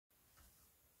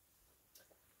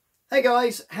Hey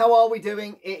guys, how are we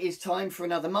doing? It is time for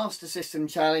another Master System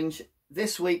challenge.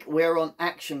 This week we're on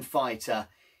Action Fighter.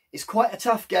 It's quite a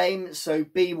tough game, so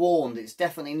be warned. It's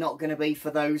definitely not going to be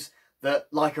for those that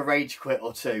like a rage quit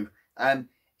or two.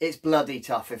 It's bloody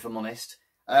tough, if I'm honest.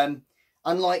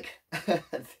 Unlike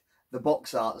the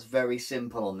box art's very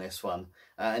simple on this one.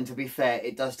 And to be fair,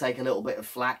 it does take a little bit of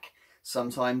flack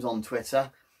sometimes on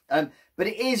Twitter. But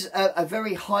it is a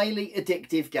very highly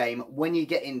addictive game when you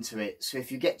get into it. So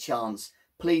if you get a chance,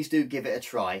 please do give it a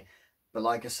try. But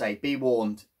like I say, be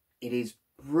warned, it is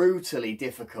brutally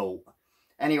difficult.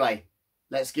 Anyway,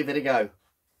 let's give it a go.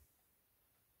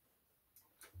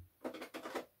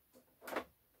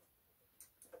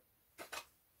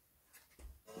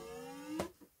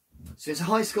 So it's a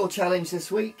high score challenge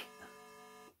this week.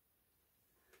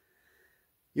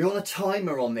 You're on a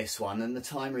timer on this one, and the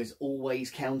timer is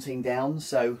always counting down,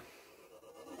 so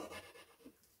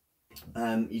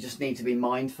you just need to be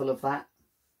mindful of that.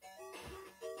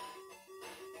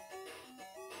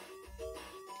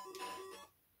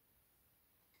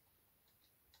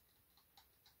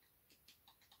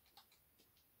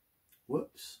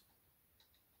 Whoops.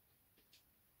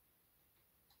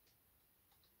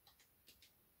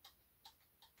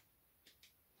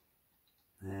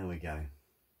 There we go.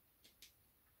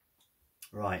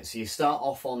 Right, so you start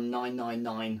off on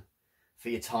 999 for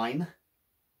your time.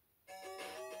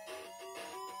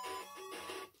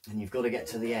 And you've got to get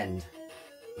to the end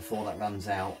before that runs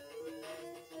out.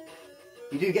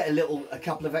 You do get a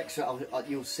couple of extra,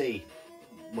 you'll see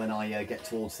when I get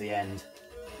towards the end.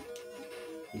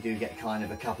 You do get kind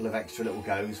of a couple of extra little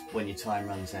goes when your time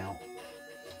runs out.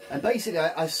 And basically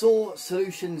I saw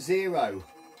Solution Zero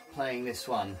playing this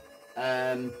one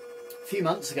a few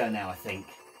months ago now, I think,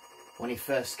 when he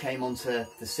first came onto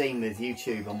the scene with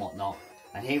YouTube and whatnot,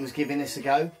 and he was giving this a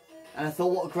go, and I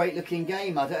thought, what a great looking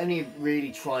game. I'd only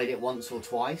really tried it once or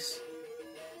twice.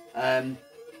 It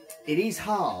is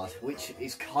hard, which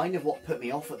is kind of what put me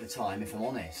off at the time, if I'm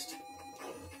honest.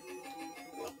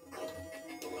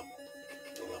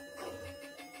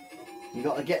 You've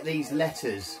got to get these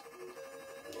letters.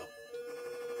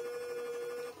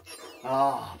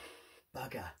 Ah,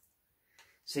 bugger.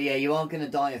 So yeah, you are going to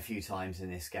die a few times in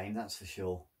this game, that's for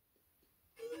sure.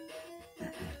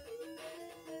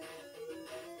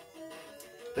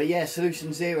 But yeah,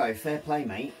 Solution Zero, fair play,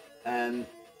 mate.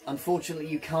 Unfortunately,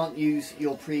 you can't use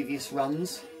your previous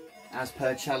runs as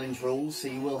per challenge rules, so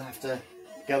you will have to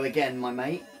go again, my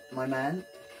mate, my man.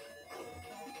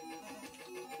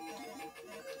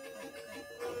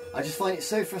 I just find it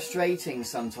so frustrating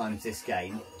sometimes, this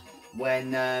game,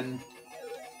 when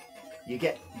you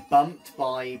get bumped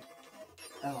by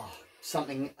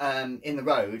something in the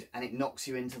road and it knocks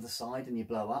you into the side and you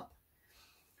blow up.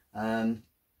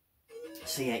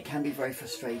 So yeah, it can be very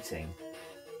frustrating.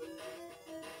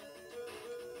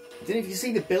 I don't know if you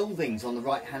see the buildings on the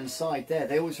right hand side there,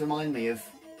 they always remind me of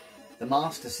the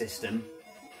Master System,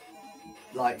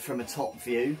 like from a top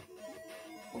view.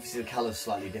 Obviously the colour's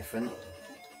slightly different.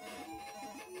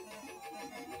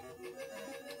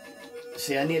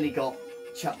 See, I nearly got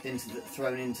chucked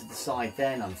thrown into the side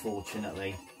then,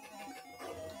 unfortunately.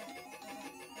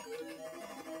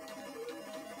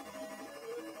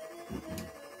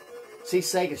 See,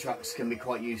 Sega trucks can be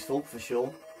quite useful for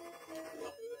sure.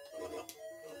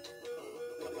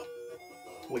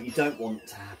 What you don't want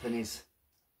to happen is,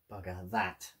 bugger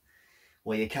that,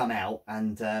 where you come out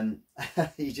and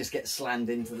you just get slammed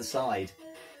into the side.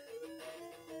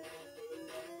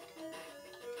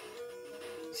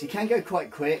 So you can go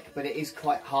quite quick, but it is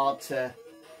quite hard to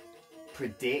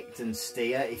predict and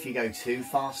steer if you go too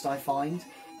fast, I find.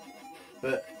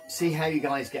 But see how you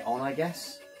guys get on, I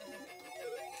guess.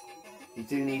 You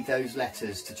do need those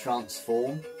letters to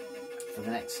transform for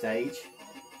the next stage,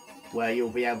 where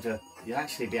you'll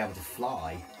actually be able to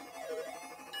fly.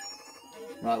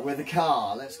 Right, we're the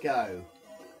car, let's go.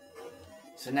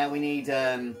 So now we need,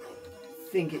 I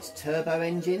think it's turbo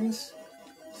engines,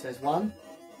 says one.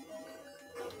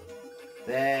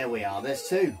 There we are, there's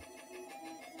two.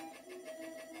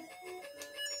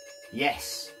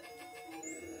 Yes.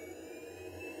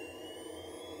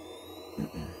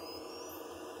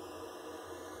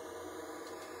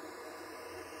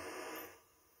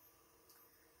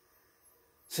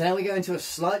 So now we go into a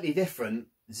slightly different,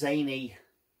 zany,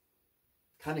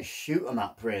 kind of shoot 'em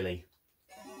up, really.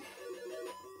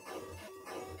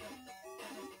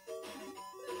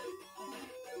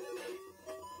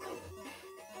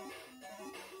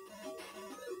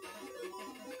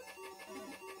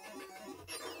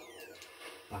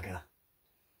 Bugger.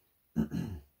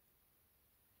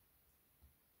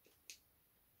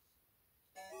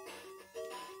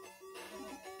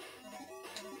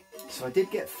 So I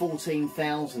did get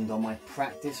 14,000 on my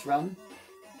practice run.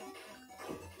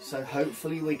 So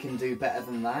hopefully we can do better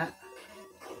than that.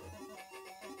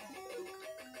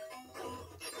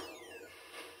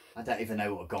 I don't even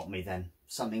know what got me then.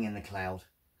 Something in the cloud.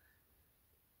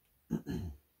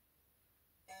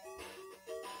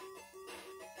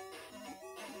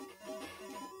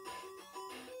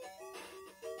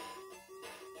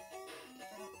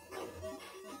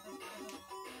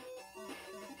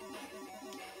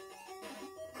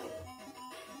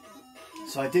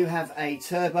 So I do have a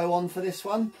turbo on for this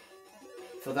one,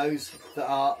 for those that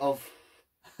are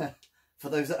for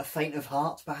those that are faint of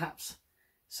heart, perhaps.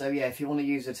 So yeah, if you want to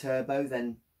use a turbo,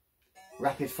 then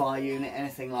rapid fire unit,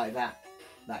 anything like that,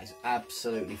 that is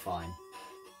absolutely fine.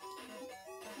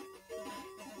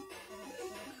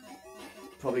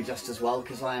 Probably just as well,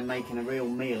 because I am making a real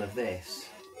meal of this.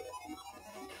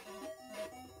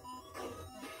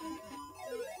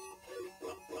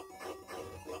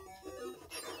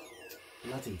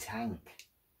 Bloody tank.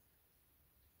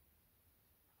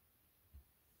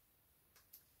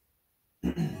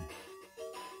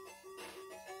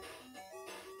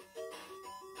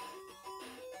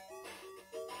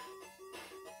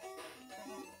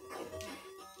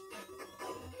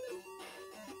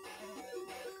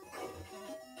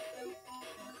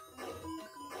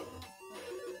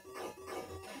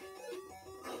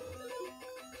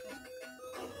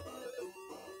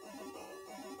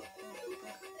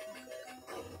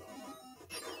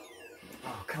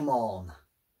 Oh, come on.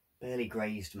 Barely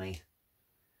grazed me.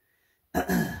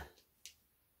 I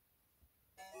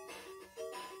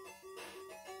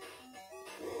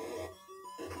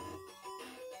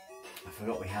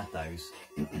forgot we had those.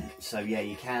 So yeah,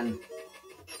 you can...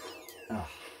 Oh.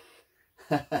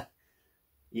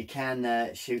 You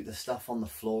can shoot the stuff on the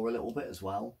floor a little bit as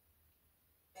well.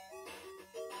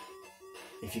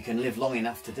 If you can live long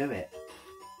enough to do it.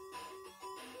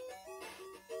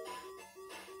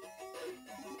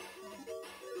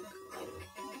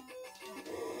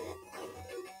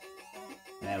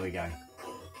 There we go.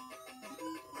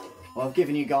 Well, I've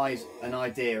given you guys an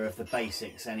idea of the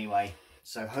basics anyway.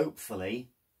 So hopefully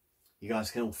you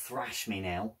guys can all thrash me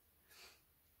now.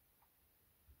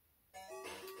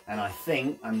 And I'm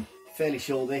fairly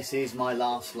sure this is my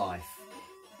last life.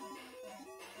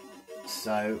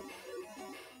 So,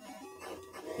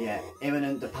 yeah,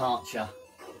 imminent departure.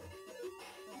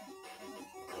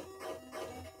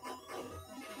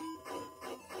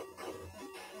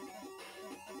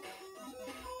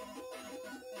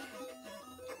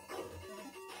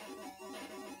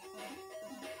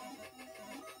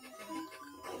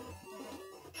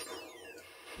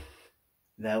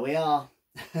 There we are.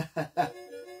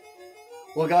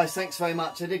 Well guys, thanks very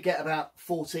much. I did get about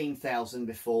 14,000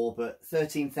 before, but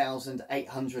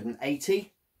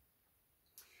 13,880.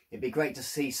 It'd be great to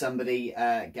see somebody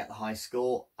get the high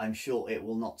score. I'm sure it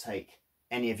will not take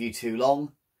any of you too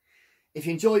long. If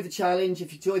you enjoyed the challenge,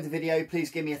 if you enjoyed the video, please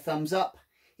give me a thumbs up.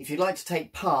 If you'd like to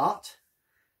take part,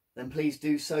 then please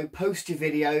do so. Post your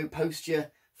video, post your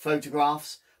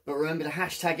photographs, but remember to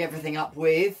hashtag everything up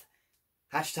with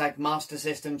 #Master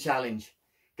System Challenge.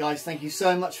 Guys, thank you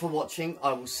so much for watching.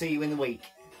 I will see you in the week.